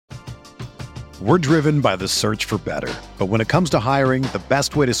We're driven by the search for better. But when it comes to hiring, the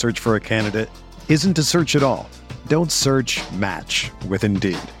best way to search for a candidate isn't to search at all. Don't search, match with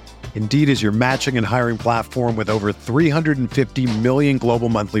Indeed. Indeed is your matching and hiring platform with over 350 million global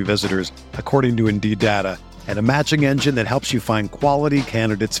monthly visitors, according to Indeed data, and a matching engine that helps you find quality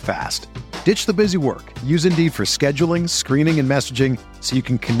candidates fast. Ditch the busy work. Use Indeed for scheduling, screening, and messaging so you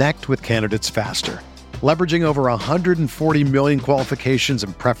can connect with candidates faster. Leveraging over 140 million qualifications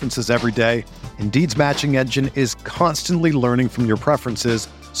and preferences every day, Indeed's matching engine is constantly learning from your preferences,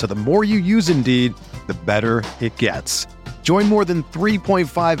 so the more you use Indeed, the better it gets. Join more than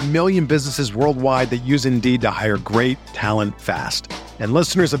 3.5 million businesses worldwide that use Indeed to hire great talent fast. And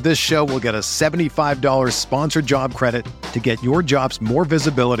listeners of this show will get a $75 sponsored job credit to get your jobs more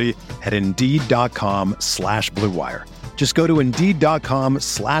visibility at Indeed.com/Blue Wire. Just go to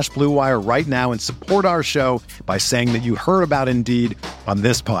Indeed.com/Blue Wire right now and support our show by saying that you heard about Indeed on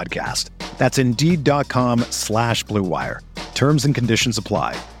this podcast. That's Indeed.com/Blue Wire. Terms and conditions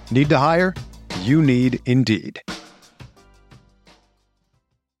apply. Need to hire? You need Indeed.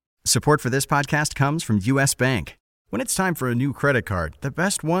 Support for this podcast comes from U.S. Bank. When it's time for a new credit card, the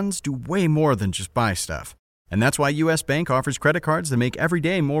best ones do way more than just buy stuff. And that's why U.S. Bank offers credit cards that make every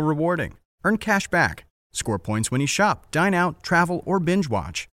day more rewarding. Earn cash back, score points when you shop, dine out, travel, or binge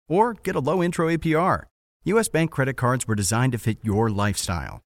watch, or get a low intro APR. U.S. Bank credit cards were designed to fit your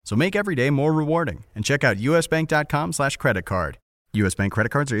lifestyle. So make every day more rewarding and check out usbank.com/credit card. U.S. Bank credit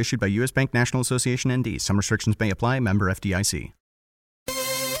cards are issued by U.S. Bank National Association ND. Some restrictions may apply. Member FDIC.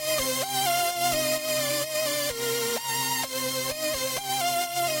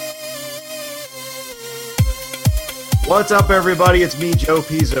 What's up, everybody? It's me, Joe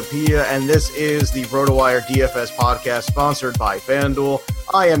Pisapia, and this is the RotoWire DFS podcast sponsored by FanDuel.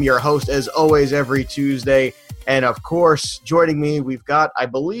 I am your host, as always, every Tuesday. And, of course, joining me, we've got, I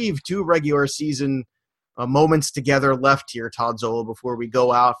believe, 2 regular season moments together left here, Todd Zola, before we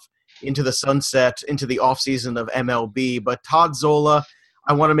go out into the sunset, into the offseason of MLB. But, Todd Zola,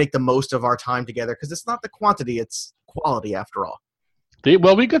 I want to make the most of our time together because it's not the quantity, it's quality after all.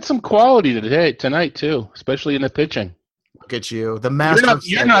 Well, we got some quality tonight, too, especially in the pitching. Look at you. The master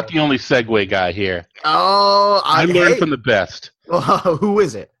You're not the only segue guy here. Oh, I learned from the best. Well, who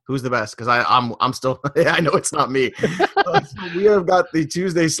is it? Who's the best? Because I'm still – I know it's not me. So we have got the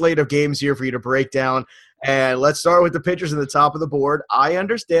Tuesday slate of games here for you to break down. And let's start with the pitchers at the top of the board. I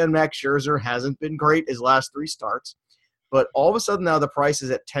understand Max Scherzer hasn't been great his last 3 starts. But all of a sudden now the price is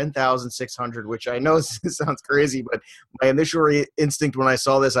at $10,600, which I know sounds crazy, but my initial instinct when I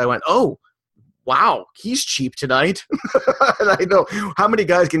saw this, I went, oh, wow, he's cheap tonight. And I know how many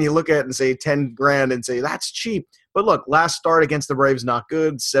guys can you look at and say 10 grand and say that's cheap. But look, last start against the Braves, not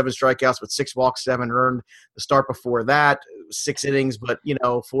good. 7 strikeouts with 6 walks, 7 earned. The start before that, 6 innings, but,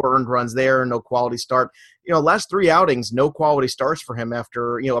 4 earned runs there, no quality start. Last 3 outings, no quality starts for him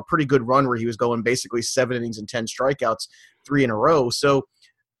after, a pretty good run where he was going basically 7 innings and 10 strikeouts, 3 in a row. So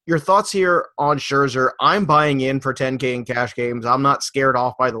your thoughts here on Scherzer? I'm buying in for 10K in cash games. I'm not scared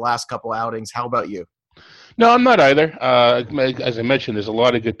off by the last couple outings. How about you? No, I'm not either. As I mentioned, there's a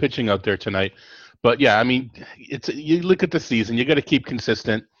lot of good pitching out there tonight. But yeah, I mean, you look at the season. You got to keep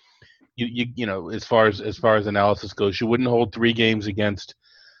consistent. As far as analysis goes, you wouldn't hold 3 games against,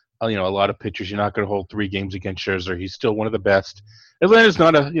 a lot of pitchers. You're not going to hold 3 games against Scherzer. He's still one of the best. Atlanta's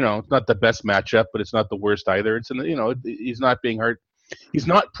not not the best matchup, but it's not the worst either. It's he's not being hurt. He's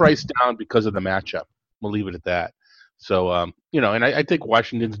not priced down because of the matchup. We'll leave it at that. So and I think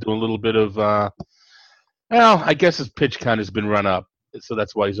Washington's doing a little bit of I guess his pitch count has been run up. So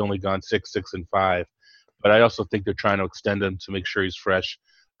that's why he's only gone 6, 6, and 5. But I also think they're trying to extend him to make sure he's fresh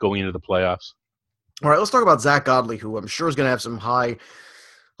going into the playoffs. All right, let's talk about Zach Godley, who I'm sure is going to have some high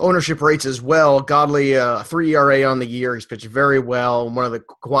ownership rates as well. Godley, 3 ERA on the year. He's pitched very well. One of the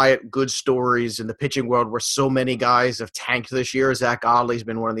quiet, good stories in the pitching world where so many guys have tanked this year. Zach Godley's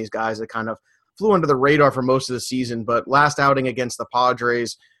been one of these guys that kind of flew under the radar for most of the season. But last outing against the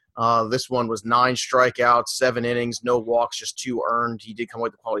Padres, this one was 9 strikeouts, 7 innings, no walks, just 2 earned. He did come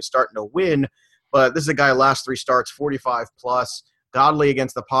with a quality start, no win. But this is a guy last 3 starts, 45+. Godley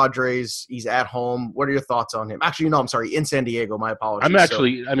against the Padres. He's at home. What are your thoughts on him? Actually, no, I'm sorry, in San Diego. My apologies.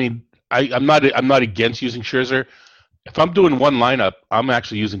 I'm not against using Scherzer. If I'm doing one lineup, I'm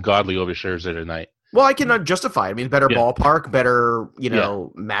actually using Godley over Scherzer tonight. Well, I can justify it. I mean, better ballpark, better,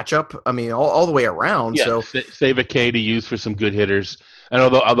 matchup. I mean, all the way around. Yeah, so save a K to use for some good hitters.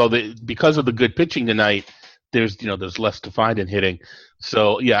 And because of the good pitching tonight, there's less to find in hitting.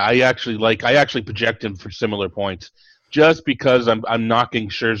 So yeah, I actually project him for similar points, just because I'm knocking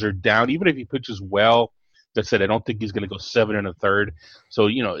Scherzer down. Even if he pitches well, That said, I don't think he's going to go 7 1/3. So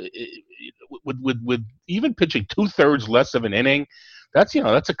with even pitching 2/3 less of an inning, that's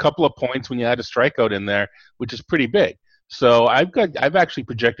a couple of points when you add a strikeout in there, which is pretty big. So I've actually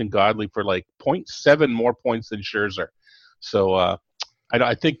projecting Godley for like 0.7 more points than Scherzer. So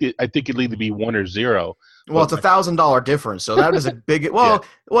I think it'll either be 1 or 0. Well, it's $1,000 difference, so that is a big. Well,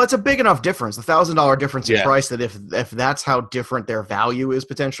 it's a big enough difference. The $1,000 difference in price that if that's how different their value is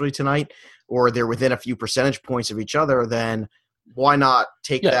potentially tonight, or they're within a few percentage points of each other, then why not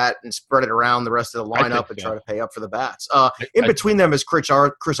take that and spread it around the rest of the lineup and try to pay up for the bats? In between them is Chris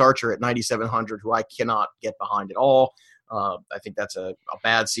Archer at 9,700, who I cannot get behind at all. I think that's a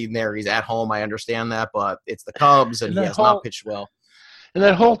bad seed there. He's at home. I understand that, but it's the Cubs, and he has not pitched well. And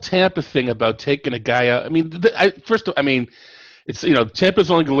that whole Tampa thing about taking a guy out. I mean, it's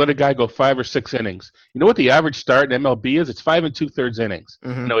Tampa's only going to let a guy go 5 or 6 innings. You know what the average start in MLB is? It's 5 2/3 innings.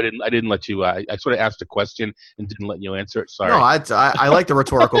 Mm-hmm. No, I didn't let you. I sort of asked a question and didn't let you answer it. Sorry. No, I like the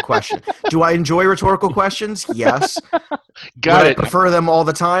rhetorical question. Do I enjoy rhetorical questions? Yes. Got it. I prefer them all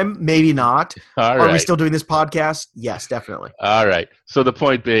the time? Maybe not. All right. Are we still doing this podcast? Yes, definitely. All right. So the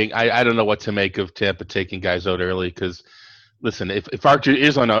point being, I don't know what to make of Tampa taking guys out early because, listen, if Archer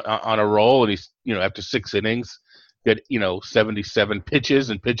is on a roll and he's after 6 innings, get 77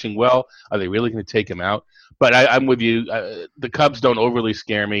 pitches and pitching well, are they really going to take him out? But I'm with you. The Cubs don't overly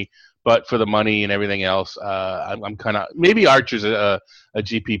scare me, but for the money and everything else, I'm kind of maybe Archer's a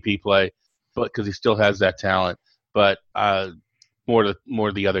GPP play, but because he still has that talent. But more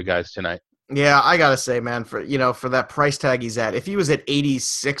the other guys tonight. Yeah, I gotta say, man, for that price tag he's at, if he was at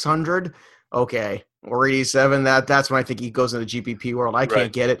 8,600, okay, or 87, that's when I think he goes into the GPP world. I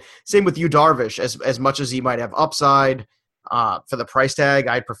can't get it. Same with Yu Darvish. As much as he might have upside for the price tag,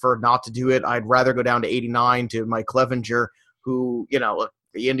 I'd prefer not to do it. I'd rather go down to 89 to Mike Clevinger, who look,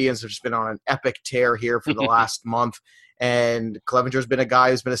 the Indians have just been on an epic tear here for the last month, and Clevenger's been a guy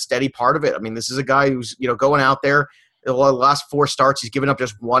who's been a steady part of it. I mean, this is a guy who's going out there. The last 4 starts, he's given up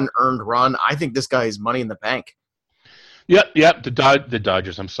just 1 earned run. I think this guy is money in the bank. Yep. The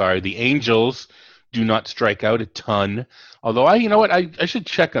Dodgers. I'm sorry, the Angels do not strike out a ton. Although I should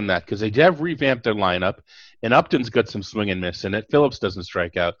check on that because they have revamped their lineup, and Upton's got some swing and miss in it. Phillips doesn't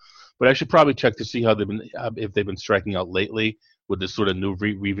strike out, but I should probably check to see how if they've been striking out lately with this sort of new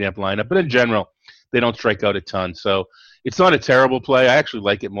revamped lineup. But in general, they don't strike out a ton, so it's not a terrible play. I actually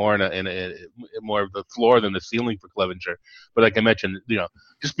like it more in a more of the floor than the ceiling for Clevinger. But like I mentioned,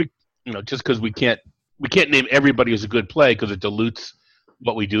 just because we can't name everybody as a good play because it dilutes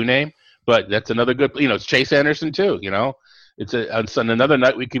what we do name. But that's another good. It's Chase Anderson too. It's on another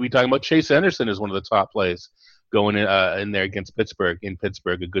night we could be talking about Chase Anderson as one of the top plays going in there against Pittsburgh,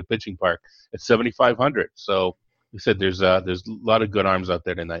 a good pitching park at 7,500. So you said there's a lot of good arms out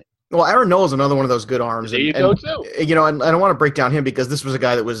there tonight. Well, Aaron Nola is another one of those good arms. There you go too. And I want to break down him because this was a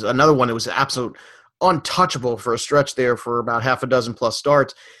guy that was another one that was absolute untouchable for a stretch there for about half a dozen plus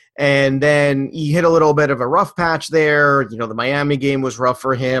starts. And then he hit a little bit of a rough patch there. The Miami game was rough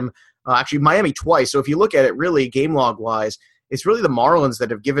for him. Actually, Miami twice. So if you look at it really game log wise, it's really the Marlins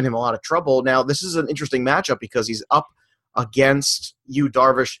that have given him a lot of trouble. Now, this is an interesting matchup because he's up against Yu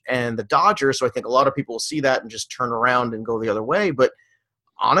Darvish and the Dodgers. So I think a lot of people will see that and just turn around and go the other way. But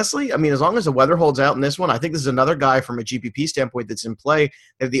honestly, I mean, as long as the weather holds out in this one, I think this is another guy from a GPP standpoint that's in play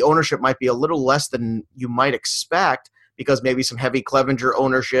that the ownership might be a little less than you might expect because maybe some heavy Clevinger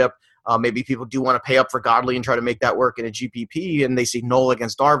ownership. Maybe people do want to pay up for Godley and try to make that work in a GPP, and they see Nola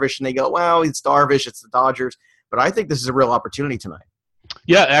against Darvish, and they go, well, it's Darvish, it's the Dodgers. But I think this is a real opportunity tonight.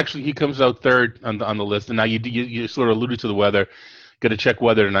 Yeah, actually, he comes out third on the list. And now you sort of alluded to the weather. Got to check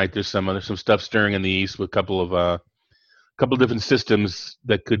weather tonight. There's some stuff stirring in the east with a couple of different systems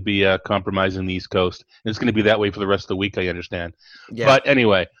that could be compromising the East Coast. And it's going to be that way for the rest of the week, I understand. Yeah. But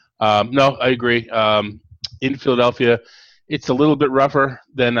anyway, no, I agree. In Philadelphia, it's a little bit rougher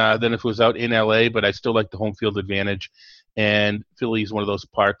than if it was out in LA, but I still like the home field advantage. And Philly is one of those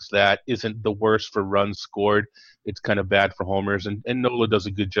parks that isn't the worst for runs scored. It's kind of bad for homers, and Nola does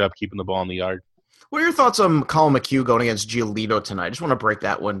a good job keeping the ball in the yard. What are your thoughts on Colin McHugh going against Giolito tonight? I just want to break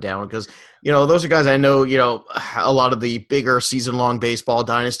that one down because, those are guys I know, a lot of the bigger season-long baseball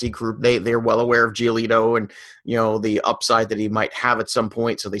dynasty group, they're well aware of Giolito and, the upside that he might have at some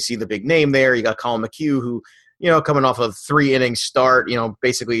point. So they see the big name there. You got Colin McHugh who, coming off a 3-inning start,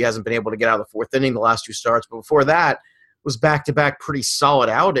 basically he hasn't been able to get out of the 4th inning the last 2 starts. But before that was back-to-back pretty solid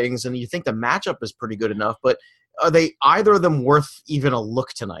outings, and you think the matchup is pretty good enough. But are they either of them worth even a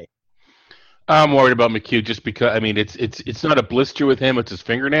look tonight? I'm worried about McHugh just because, it's not a blister with him. It's his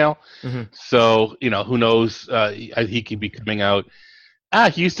fingernail. Mm-hmm. So, who knows? He could be coming out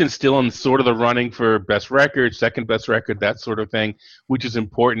Houston's still in sort of the running for best record, second best record, that sort of thing, which is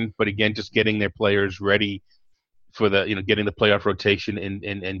important. But again, just getting their players ready for the, getting the playoff rotation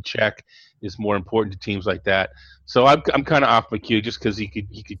in check is more important to teams like that. So I'm kind of off McHugh just because he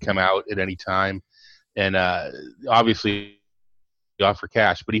could come out at any time, and obviously offer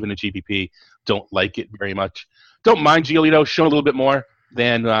cash. But even in GPP, don't like it very much. Don't mind Giolito showing a little bit more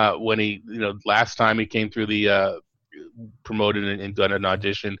than when he, last time he came through the promoted and got an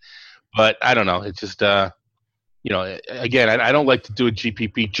audition. But I don't know. It's just, again, I don't like to do a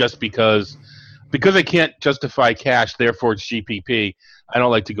GPP just because I can't justify cash, therefore it's GPP. I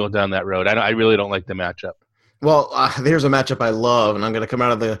don't like to go down that road. I really don't like the matchup. Well, there's a matchup I love, and I'm going to come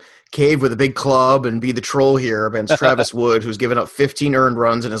out of the cave with a big club and be the troll here against Travis Wood, who's given up 15 earned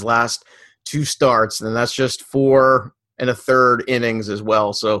runs in his last 2 starts, and that's just 4 1/3 innings as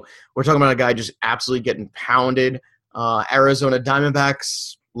well. So we're talking about a guy just absolutely getting pounded. Arizona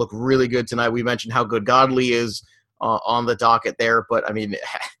Diamondbacks look really good tonight. We mentioned how good Godley is on the docket there, but I mean,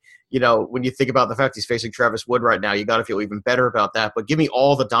 when you think about the fact he's facing Travis Wood right now, you got to feel even better about that. But give me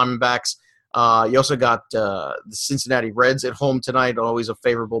all the Diamondbacks. You also got the Cincinnati Reds at home tonight, always a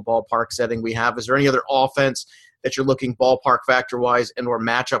favorable ballpark setting we have. Is there any other offense that you're looking ballpark factor-wise and or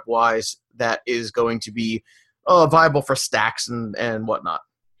matchup-wise that is going to be viable for stacks and whatnot?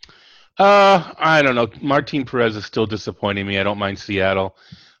 I don't know. Martin Perez is still disappointing me. I don't mind Seattle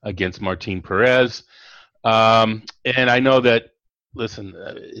against Martin Perez. And I know that, listen,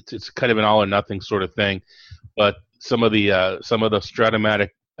 it's kind of an all or nothing sort of thing, but some of the Stratomatic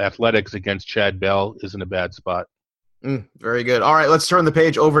Athletics against Chad Bell isn't a bad spot. Very good. All right, let's turn the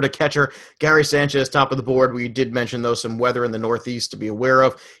page over to catcher Gary Sanchez, top of the board. We did mention, though, some weather in the Northeast to be aware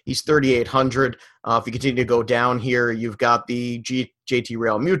of. He's 3,800. If you continue to go down here, you've got the JT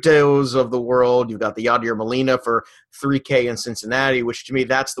Realmutos of the world. You've got the Yadier Molina for $3K in Cincinnati, which to me,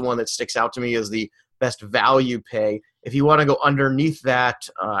 that's the one that sticks out to me as the best value pay. If you want to go underneath that,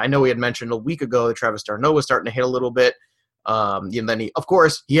 I know we had mentioned a week ago that Travis d'Arnaud was starting to hit a little bit. And then he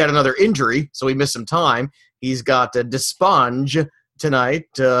had another injury, so he missed some time. He's got Desponge tonight,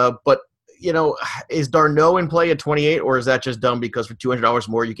 but is d'Arnaud in play at 28, or is that just dumb because for $200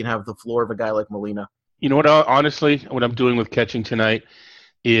 more you can have the floor of a guy like Molina? You know what? Honestly, what I'm doing with catching tonight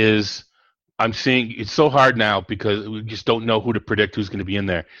is I'm seeing it's so hard now because we just don't know who to predict who's going to be in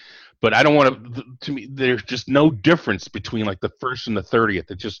there. But I don't want to. To me, there's just no difference between like the 1st and the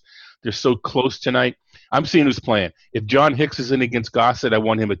 30th. They're so close tonight. I'm seeing who's playing. If John Hicks is in against Gossett, I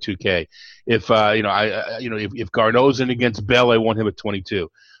want him at 2K. If if Garneau's in against Bell, I want him at 22.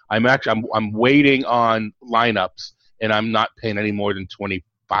 I'm waiting on lineups, and I'm not paying any more than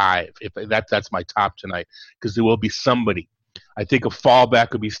 25. If that's my top tonight, because there will be somebody. I think a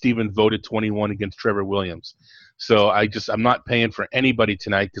fallback would be Stephen Vogt at 21 against Trevor Williams. So I'm not paying for anybody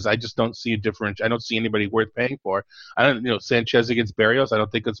tonight because I just don't see a difference. I don't see anybody worth paying for. Sanchez against Berrios, I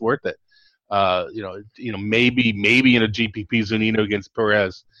don't think it's worth it. Maybe in a GPP Zunino against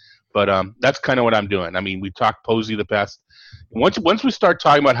Perez, but that's kind of what I'm doing. I mean, we talked Posey the past. Once we start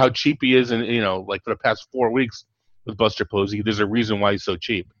talking about how cheap he is, and like for the past 4 weeks with Buster Posey, there's a reason why he's so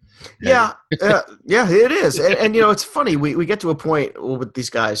cheap. Yeah, it is. And it's funny. We get to a point with these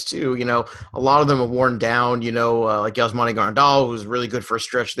guys, too. A lot of them are worn down, like Yasmani Grandal, who's really good for a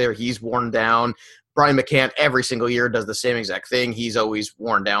stretch there. He's worn down. Brian McCann every single year does the same exact thing. He's always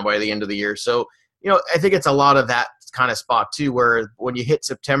worn down by the end of the year. So, I think it's a lot of that kind of spot, too, where when you hit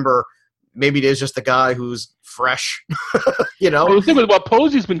September, maybe it is just the guy who's fresh, Well, the thing is,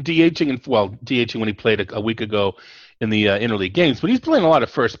 Posey's been DHing when he played a week ago in the interleague games, but he's playing a lot of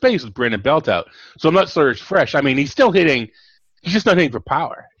first base with Brandon Belt out. So I'm not sure it's fresh. I mean, he's still hitting. He's just not hitting for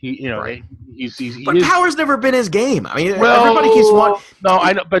power. Right. Power's never been his game. I mean, everybody keeps wanting. No,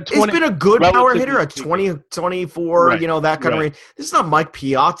 I know, but he's been a good power hitter, a 20, 24, right. That kind of range. This is not Mike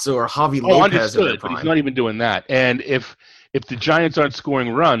Piazza or Javi Lopez. Understood, but he's not even doing that. And if the Giants aren't scoring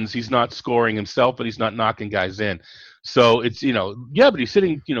runs, he's not scoring himself, but he's not knocking guys in. So it's, but he's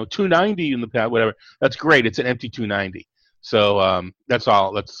hitting, 290 in the past, whatever. That's great. It's an empty 290. So that's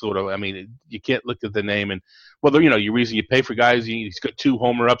all. That's sort of, you can't look at the name and, your reason you pay for guys, he's got 2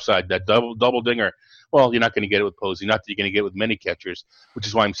 homer upside, that double dinger. Well, you're not going to get it with Posey. Not that you're going to get it with many catchers, which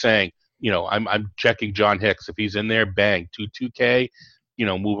is why I'm saying, I'm checking John Hicks. If he's in there, bang, 2K,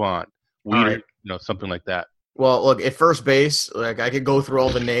 move on. Weeder, right. Something like that. Well, look, at first base, I could go through all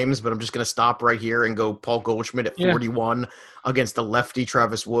the names, but I'm just going to stop right here and go Paul Goldschmidt at 41 against the lefty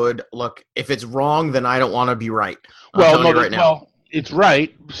Travis Wood. Look, if it's wrong, then I don't want to be right. Well, it's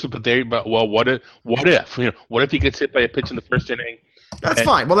right. But what if? What if he gets hit by a pitch in the first inning That's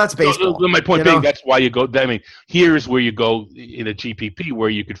fine. Well, that's baseball. So, my point being, that's why you go. I mean, here's where you go in a GPP where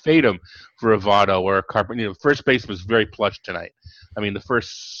you could fade him for a Votto or a Carpenter. First base was very plush tonight. I mean, the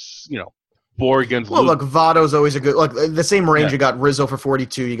first, four against. Well, look, Votto's always a good. Look, the same range. You got Rizzo for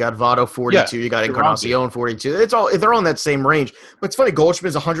 42. You got Votto 42. You got Encarnacion 42. It's all they're on that same range. But it's funny. Goldschmidt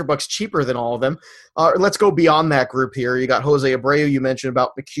is $100 cheaper than all of them. Let's go beyond that group here. You got Jose Abreu. You mentioned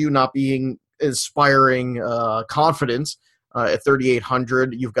about McHugh not being inspiring confidence. At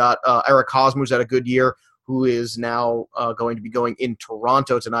 3,800, you've got Eric Hosmer's had a good year, who is now going to be going in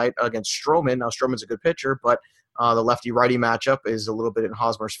Toronto tonight against Stroman. Now, Stroman's a good pitcher, but the lefty-righty matchup is a little bit in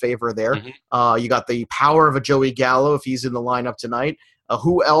Hosmer's favor there. You got the power of a Joey Gallo if he's in the lineup tonight.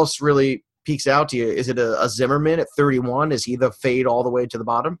 Who else really peeks out to you? Is it a Zimmerman at 31? Is he the fade all the way to the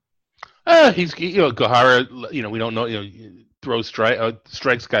bottom? He's Gohara. We don't know. Throws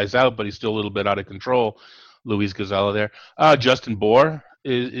strikes guys out, but he's still a little bit out of control. Luis Gonzalez there. Justin Bour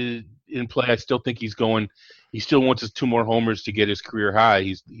is in play. I still think he's going. He still wants his 2 more homers to get his career high.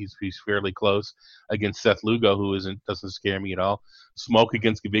 He's fairly close against Seth Lugo, who doesn't scare me at all. Smoke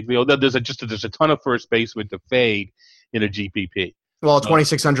against Gaviglio. There's a ton of first basemen to fade in a GPP. Well,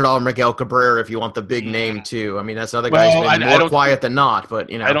 $2,600 Miguel Cabrera if you want the big name too. I mean, that's another guy's been more quiet than not.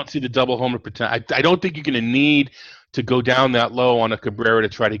 But I don't see the double homer potential. I don't think you're going to need to go down that low on a Cabrera to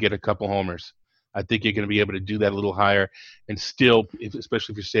try to get a couple homers. I think you're going to be able to do that a little higher and still,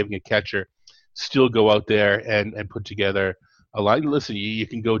 especially if you're saving a catcher, still go out there and put together a line. Listen, you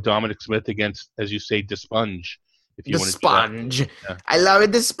can go Dominic Smith against, as you say, DeSponge. If you want to Sponge. Yeah. I love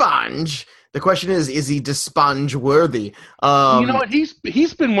it, DeSponge. The question is he DeSponge worthy? You know what?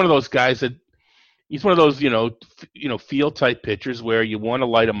 He's been one of those guys that he's one of those, field type pitchers where you want to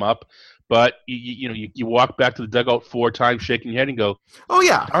light him up. But you walk back to the dugout 4 times, shaking your head, and go, "Oh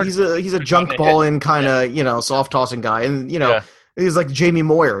yeah, he's a junk balling kind of soft tossing guy." And he's like Jamie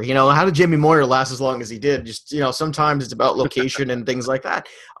Moyer. How did Jamie Moyer last as long as he did? Just sometimes it's about location and things like that.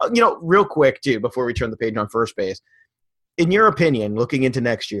 Real quick too, before we turn the page on first base, in your opinion, looking into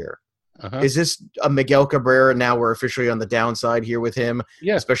next year, is this a Miguel Cabrera? Now we're officially on the downside here with him,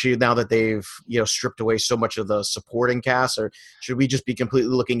 especially now that they've stripped away so much of the supporting cast. Or should we just be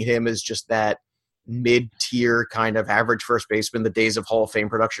completely looking at him as just that mid-tier kind of average first baseman? The days of Hall of Fame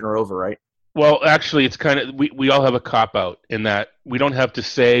production are over, right? Well, actually, it's kind of we all have a cop-out in that we don't have to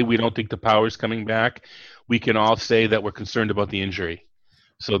say we don't think the power's coming back. We can all say that we're concerned about the injury.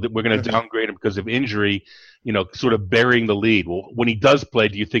 So that we're going to downgrade him because of injury, sort of burying the lead. Well, when he does play,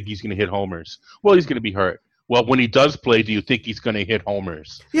 do you think he's going to hit homers? Well, he's going to be hurt. Well, when he does play, do you think he's going to hit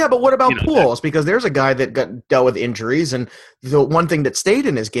homers? Yeah, but what about Pujols? Because there's a guy that dealt with injuries, and the one thing that stayed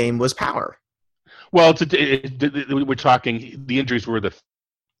in his game was power. Well, we're talking the injuries were the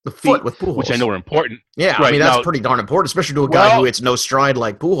foot with Pujols, which I know are important. Yeah, right, I mean that's pretty darn important, especially to a guy who hits no stride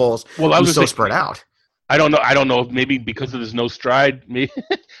like Pujols, who's so spread out. I don't know. Maybe because there's no stride, maybe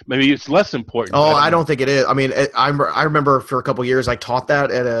it's less important. Oh, I don't think it is. I mean, I remember for a couple of years I taught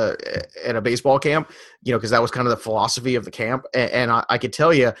that at a baseball camp, because that was kind of the philosophy of the camp. And I could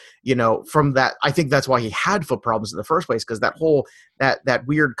tell you, from that, I think that's why he had foot problems in the first place, because that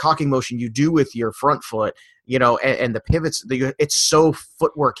weird cocking motion you do with your front foot, and the pivots, it's so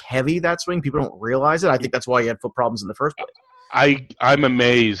footwork heavy, that swing. People don't realize it. I think that's why he had foot problems in the first place. I'm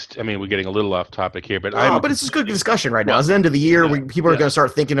amazed. I mean, we're getting a little off topic here, but but it's a good discussion right now. It's the end of the year. People are going to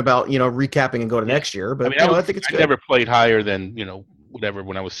start thinking about recapping and go to next year. But I think it's good. I never played higher than whatever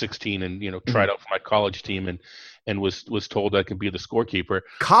when I was 16 and tried out for my college team and was told I could be the scorekeeper.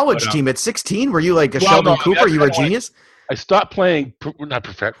 College team at 16? Were you like Sheldon Cooper? You were a genius. I stopped playing not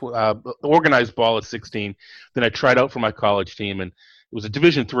professional organized ball at 16. Then I tried out for my college team, and it was a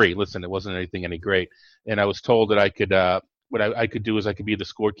Division III. Listen, it wasn't anything any great, and I was told that I could. What I could do is I could be the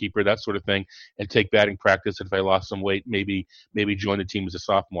scorekeeper, that sort of thing, and take batting practice. And if I lost some weight, maybe join the team as a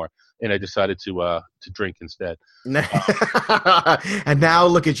sophomore. And I decided to drink instead. And now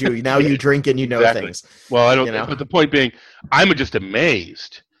look at you. Now you drink and exactly. Things. Well, I don't. But the point being, I'm just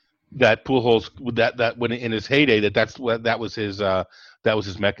amazed that Pujols that when in his heyday that was his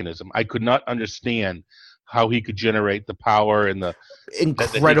mechanism. I could not understand how he could generate the power and the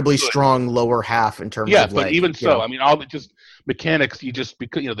incredibly strong lower half in terms of but even so, I mean, all the just mechanics,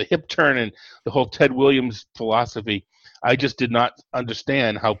 because the hip turn and the whole Ted Williams philosophy, I just did not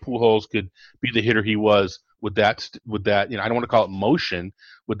understand how Pujols could be the hitter he was with that, I don't want to call it motion,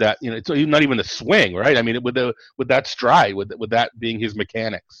 with that, it's not even a swing, right? I mean, with that stride, with that being his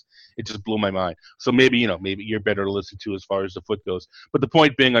mechanics. It just blew my mind. So maybe you're better to listen to as far as the foot goes. But the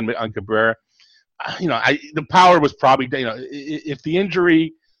point being on Cabrera, the power was probably, I think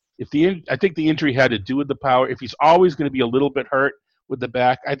the injury had to do with the power. If he's always going to be a little bit hurt with the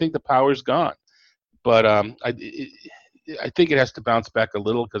back. I think the power's gone. But I think it has to bounce back a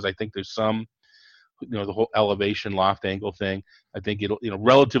little because I think there's some, the whole elevation, loft angle thing. I think it'll,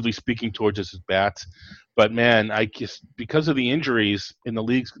 relatively speaking towards his bats. But man, I just, because of the injuries in the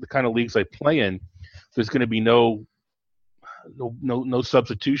leagues, the kind of leagues I play in, there's going to be no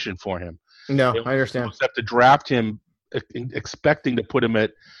substitution for him. No, I understand. You have to draft him expecting to put him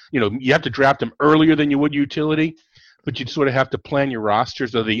at, you have to draft him earlier than you would utility, but you sort of have to plan your roster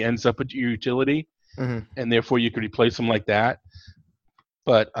so that he ends up at your utility, and therefore you could replace him like that.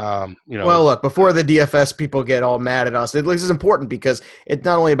 But, Well, look, before the DFS people get all mad at us, this is important because it's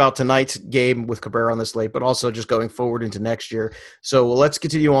not only about tonight's game with Cabrera on the slate, but also just going forward into next year. So let's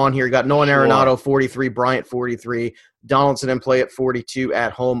continue on here. You got Nolan Arenado, 43, Bryant, 43, Donaldson in play at 42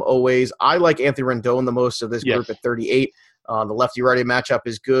 at home always. I like Anthony Rendon the most of this group at 38. The lefty-righty matchup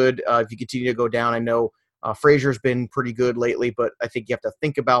is good. If you continue to go down, I know Frazier's been pretty good lately, but I think you have to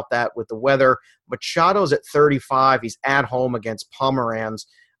think about that with the weather. Machado's at 35. He's at home against Pomeranz.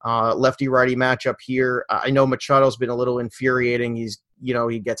 Lefty-righty matchup here. I know Machado's been a little infuriating. He's,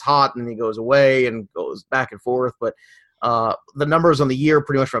 he gets hot and he goes away and goes back and forth, but the numbers on the year,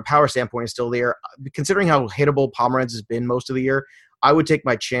 pretty much from a power standpoint, is still there. Considering how hittable Pomeranz has been most of the year, I would take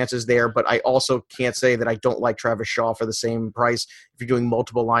my chances there, but I also can't say that I don't like Travis Shaw for the same price if you're doing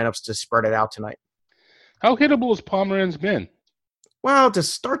multiple lineups to spread it out tonight. How hittable has Pomeranz been? Well, to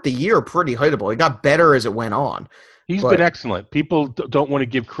start the year, pretty hittable. It got better as it went on. He's been excellent. People don't want to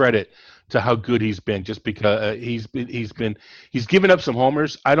give credit to how good he's been just because he's given up some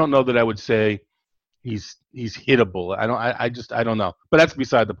homers. I don't know that I would say he's hittable. I don't know. But that's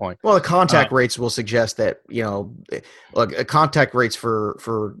beside the point. Well, the contact rates will suggest that, look, contact rates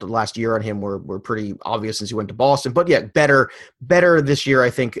for the last year on him were pretty obvious since he went to Boston. But yeah, better this year, I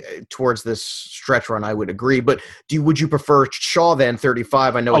think, towards this stretch run, I would agree. But would you prefer Shaw then,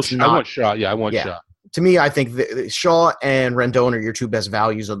 35? I know it's not. I want Shaw. Yeah, I want Shaw. To me, I think Shaw and Rendon are your two best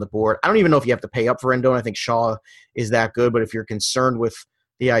values on the board. I don't even know if you have to pay up for Rendon. I think Shaw is that good. But if you're concerned with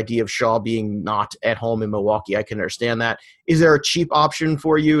the idea of Shaw being not at home in Milwaukee, I can understand that. Is there a cheap option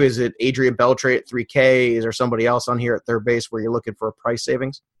for you? Is it Adrian Beltre at 3K? Is there somebody else on here at third base where you're looking for a price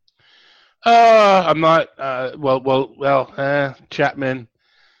savings? I'm not. Chapman.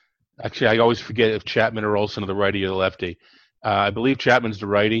 Actually, I always forget if Chapman or Olsen are the righty or the lefty. I believe Chapman's the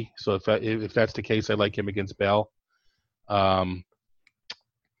righty, so if that's the case, I like him against Bell. Yeah,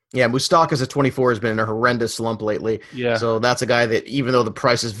 Moustakas at 24 has been in a horrendous slump lately. Yeah. So that's a guy that, even though the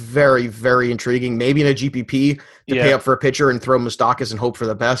price is very, very intriguing, maybe in a GPP to pay up for a pitcher and throw Moustakas and hope for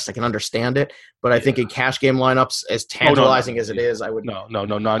the best, I can understand it. But I think in cash game lineups, as tantalizing as it is, I would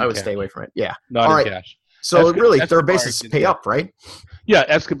stay away from it. Yeah. Not in cash. So really, third base is pay up, right? Yeah,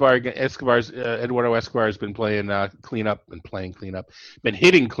 Eduardo Escobar has been playing cleanup. Been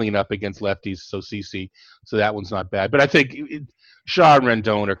hitting cleanup against lefties, so that one's not bad. But I think Shaw and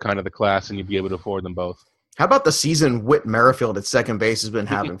Rendon are kind of the class, and you'd be able to afford them both. How about the season Whit Merrifield at second base has been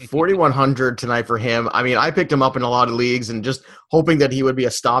having? 4,100 tonight for him. I mean, I picked him up in a lot of leagues and just hoping that he would be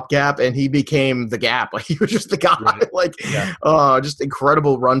a stopgap, and he became the gap. Like, he was just the guy. Right. Just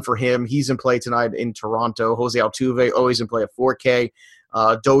incredible run for him. He's in play tonight in Toronto. Jose Altuve always in play at 4K.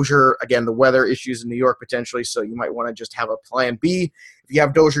 Dozier, again, the weather issues in New York potentially, so you might want to just have a plan B. If you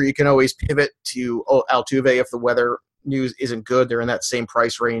have Dozier, you can always pivot to Altuve if the weather news isn't good. They're in that same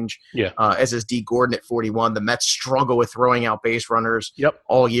price range as is D. Gordon at 41. The Mets struggle with throwing out base runners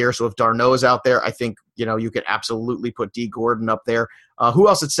all year, so if d'Arnaud's out there, I think you could absolutely put D. Gordon up there. Who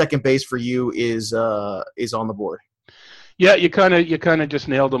else at second base for you is on the board? Yeah, you kind of just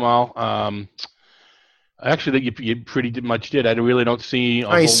nailed them all. Actually, you pretty much did. I really don't see.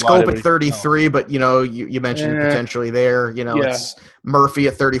 Scope at 33, but you mentioned potentially there. It's Murphy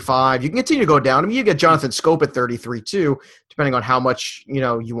at 35. You can continue to go down. I mean, you get Jonathan Scope at 33 too, depending on how much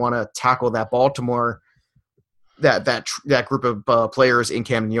you want to tackle that Baltimore that group of players in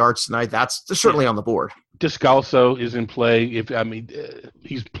Camden Yards tonight. That's certainly on the board. Descalso is in play.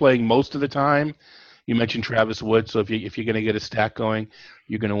 He's playing most of the time. You mentioned Travis Wood, so if you're going to get a stack going,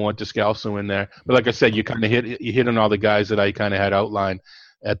 you're going to want Descalso in there. But like I said, you kind of hit on all the guys that I kind of had outlined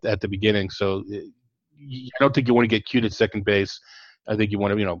at the beginning. So I don't think you want to get cute at second base. I think you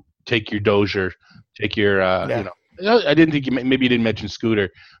want to take your Dozier, take your I didn't think maybe you didn't mention Scooter.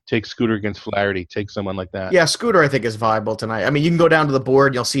 Take Scooter against Flaherty. Take someone like that. Yeah, Scooter I think is viable tonight. I mean, you can go down to the board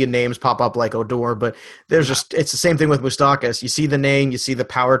and you'll see names pop up like Odor, but there's it's the same thing with Moustakas. You see the name, you see the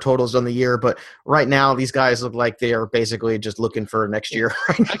power totals on the year, but right now these guys look like they are basically just looking for next year.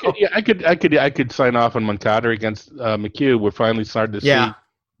 Right now. I could sign off on Moncada against McHugh. We're finally starting to see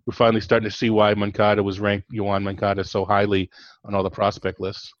we're finally starting to see why Moncada was ranked, Yoan Moncada, so highly on all the prospect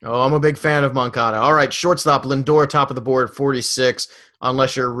lists. Oh, I'm a big fan of Moncada. All right, shortstop, Lindor, top of the board, 46.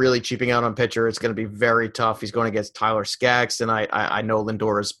 Unless you're really cheaping out on pitcher, it's going to be very tough. He's going against Tyler Skaggs tonight. I know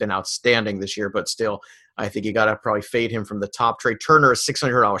Lindor has been outstanding this year, but still, I think you got to probably fade him from the top. Trey Turner is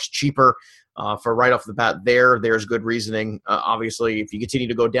 $600 cheaper for right off the bat there. There's good reasoning. Obviously, if you continue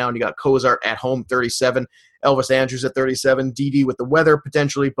to go down, you got Cozart at home, 37. Elvis Andrews at 37. Didi with the weather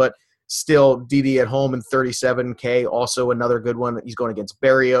potentially, but still Didi at home in 37K. Also another good one. He's going against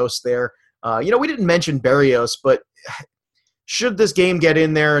Berrios there. We didn't mention Berrios, but should this game get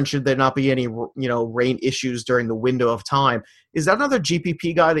in there and should there not be any, rain issues during the window of time, is that another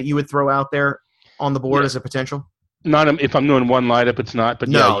GPP guy that you would throw out there on the board as a potential? Not if I'm doing one lineup, it's not. But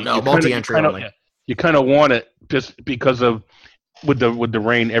no, multi-entry only. You kind of want it just because of with the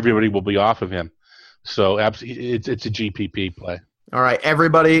rain, everybody will be off of him. So absolutely, it's a GPP play. All right,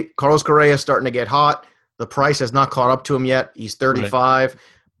 everybody. Carlos Correa is starting to get hot. The price has not caught up to him yet. He's 35. Right.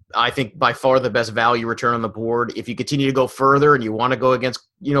 I think by far the best value return on the board. If you continue to go further and you want to go against,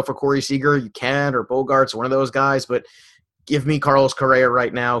 for Corey Seager, you can, or Bogarts, one of those guys. But give me Carlos Correa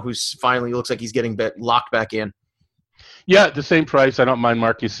right now, who's finally looks like he's getting locked back in. Yeah, the same price. I don't mind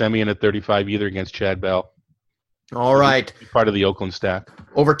Marcus Semien at 35 either against Chad Bell. All right. Part of the Oakland stack.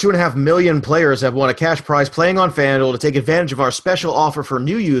 Over 2.5 million players have won a cash prize playing on FanDuel. To take advantage of our special offer for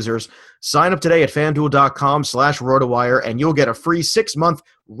new users, sign up today at FanDuel.com/RotoWire, and you'll get a free 6-month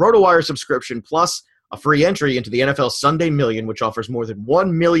RotoWire subscription, plus a free entry into the NFL Sunday Million, which offers more than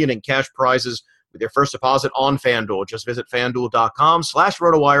 $1 million in cash prizes with your first deposit on FanDuel. Just visit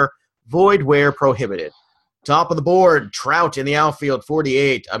FanDuel.com/RotoWire, void where prohibited. Top of the board, Trout in the outfield,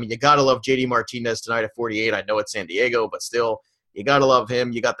 48. I mean, you got to love JD Martinez tonight at 48. I know it's San Diego, but still, you got to love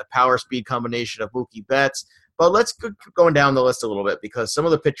him. You got the power speed combination of Mookie Betts. But let's go going down the list a little bit because some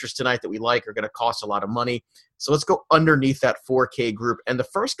of the pitchers tonight that we like are going to cost a lot of money. So let's go underneath that 4K group. And the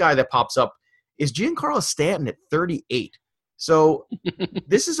first guy that pops up is Giancarlo Stanton at 38. So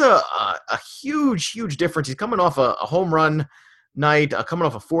this is a huge, huge difference. He's coming off a home run night, coming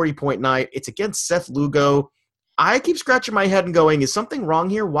off a 40-point night. It's against Seth Lugo. I keep scratching my head and going, is something wrong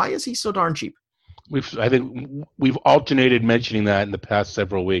here? Why is he so darn cheap? I think we've alternated mentioning that in the past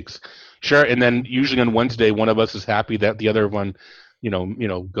several weeks. Sure, and then usually on Wednesday, one of us is happy that the other one,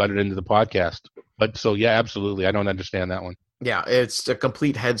 got it into the podcast. But so, yeah, absolutely. I don't understand that one. Yeah, it's a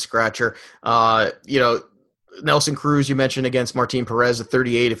complete head scratcher. Nelson Cruz, you mentioned against Martin Perez at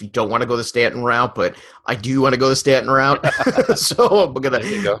 38 if you don't want to go the Stanton route, but I do want to go the Stanton route. So I'm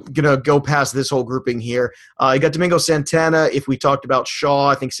gonna go past this whole grouping here. You got Domingo Santana. If we talked about Shaw,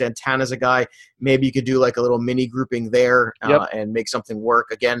 I think Santana's a guy. Maybe you could do like a little mini grouping there and make something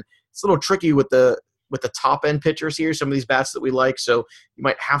work. Again, it's a little tricky with the top end pitchers here, some of these bats that we like. So you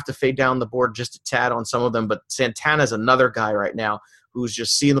might have to fade down the board just a tad on some of them. But Santana's another guy right now who's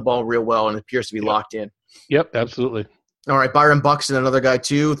just seeing the ball real well and appears to be locked in. Yep, absolutely. All right, Byron Buxton, another guy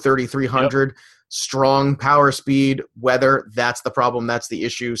too, 3,300. Yep. Strong power speed, weather. That's the problem. That's the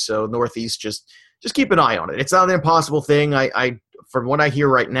issue. So Northeast, just keep an eye on it. It's not an impossible thing. I from what I hear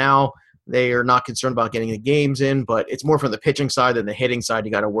right now, they are not concerned about getting the games in, but it's more from the pitching side than the hitting side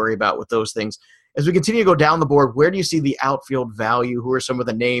you got to worry about with those things. As we continue to go down the board, where do you see the outfield value? Who are some of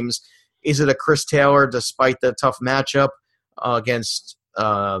the names? Is it a Chris Taylor, despite the tough matchup against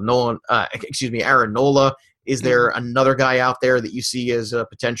Aaron Nola? Is there another guy out there that you see as a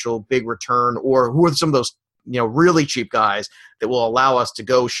potential big return, or who are some of those really cheap guys that will allow us to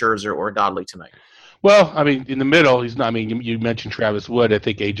go Scherzer or Dodley tonight? Well, I mean, in the middle, he's not. I mean, you mentioned Travis Wood. I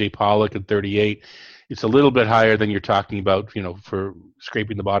think AJ Pollock at 38. It's a little bit higher than you're talking about, for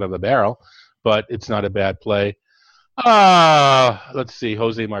scraping the bottom of the barrel, but it's not a bad play. Let's see,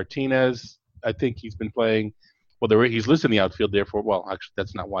 Jose Martinez. I think he's been playing. Well, he's listed in the outfield, therefore. Well, actually,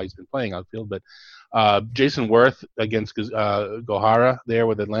 that's not why he's been playing outfield. But Jason Worth against Gohara there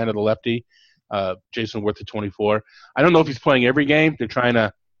with Atlanta, the lefty. Jason Worth at 24. I don't know if he's playing every game. They're trying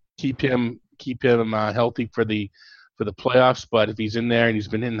to keep him healthy for the playoffs. But if he's in there and he's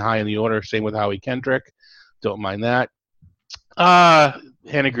been in high in the order, same with Howie Kendrick. Don't mind that.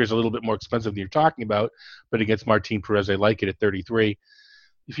 Haniger's a little bit more expensive than you're talking about, but against Martin Perez, I like it at 33.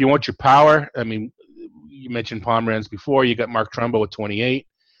 If you want your power, I mean, you mentioned Pomeranz before. You got Mark Trumbo at 28.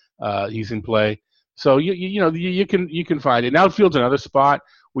 He's in play. So you can find it. Outfield's another spot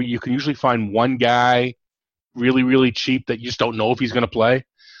where you can usually find one guy really, really cheap that you just don't know if he's going to play.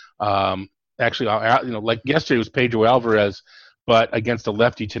 Actually, like yesterday was Pedro Alvarez, but against a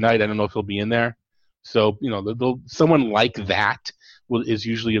lefty tonight, I don't know if he'll be in there. So someone like that is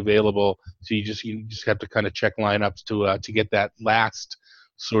usually available. So you just have to kind of check lineups to get that last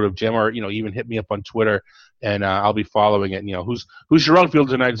sort of gem, or even hit me up on Twitter, and I'll be following it. Who's your outfield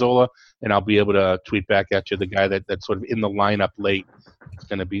tonight, Zola? And I'll be able to tweet back at you the guy that's sort of in the lineup late. It's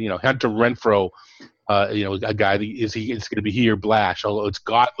going to be Hunter Renfroe. A guy that it's going to be he or Blash, although it's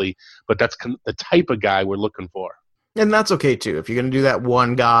Godley, but that's the type of guy we're looking for. And that's okay too. If you're going to do that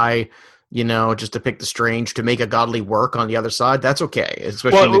one guy, just to pick the Strange to make a Godley work on the other side, that's okay.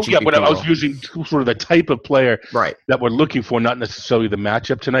 Especially but I was using sort of the type of player right that we're looking for, not necessarily the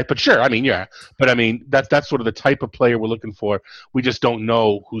matchup tonight. But sure, that's sort of the type of player we're looking for. We just don't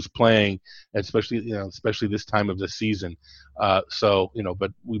know who's playing, especially this time of the season. But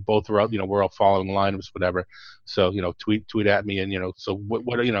we both are out. We're all following lineups, whatever. So tweet at me, and so what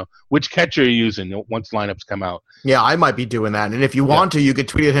which catcher are you using once lineups come out? Yeah, I might be doing that. And if you want to, you could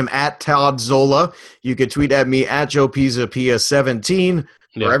tweet at him at Todd Zola. You could tweet at me at Joe Pisa Pia 17.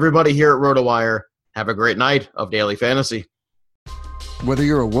 For everybody here at RotoWire, have a great night of daily fantasy. Whether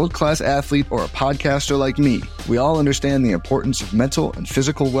you're a world-class athlete or a podcaster like me, we all understand the importance of mental and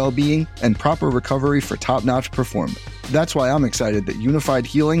physical well-being and proper recovery for top-notch performance. That's why I'm excited that Unified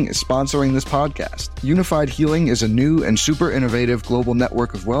Healing is sponsoring this podcast. Unified Healing is a new and super innovative global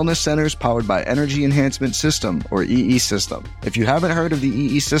network of wellness centers powered by Energy Enhancement System, or EE System. If you haven't heard of the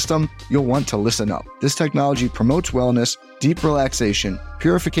EE System, you'll want to listen up. This technology promotes wellness, deep relaxation,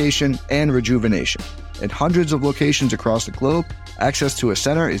 purification, and rejuvenation. At hundreds of locations across the globe, access to a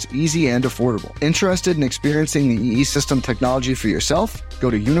center is easy and affordable. Interested in experiencing the EE System technology for yourself?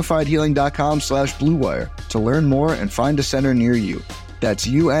 Go to unifiedhealing.com/bluewire to learn more and find a center near you. That's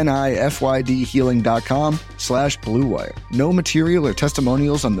unifydhealing.com/bluewire. No material or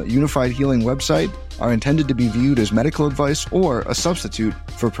testimonials on the Unified Healing website are intended to be viewed as medical advice or a substitute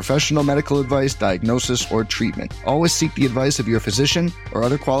for professional medical advice, diagnosis, or treatment. Always seek the advice of your physician or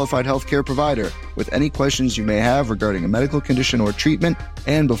other qualified healthcare provider with any questions you may have regarding a medical condition or treatment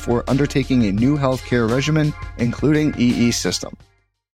and before undertaking a new healthcare regimen, including EE System.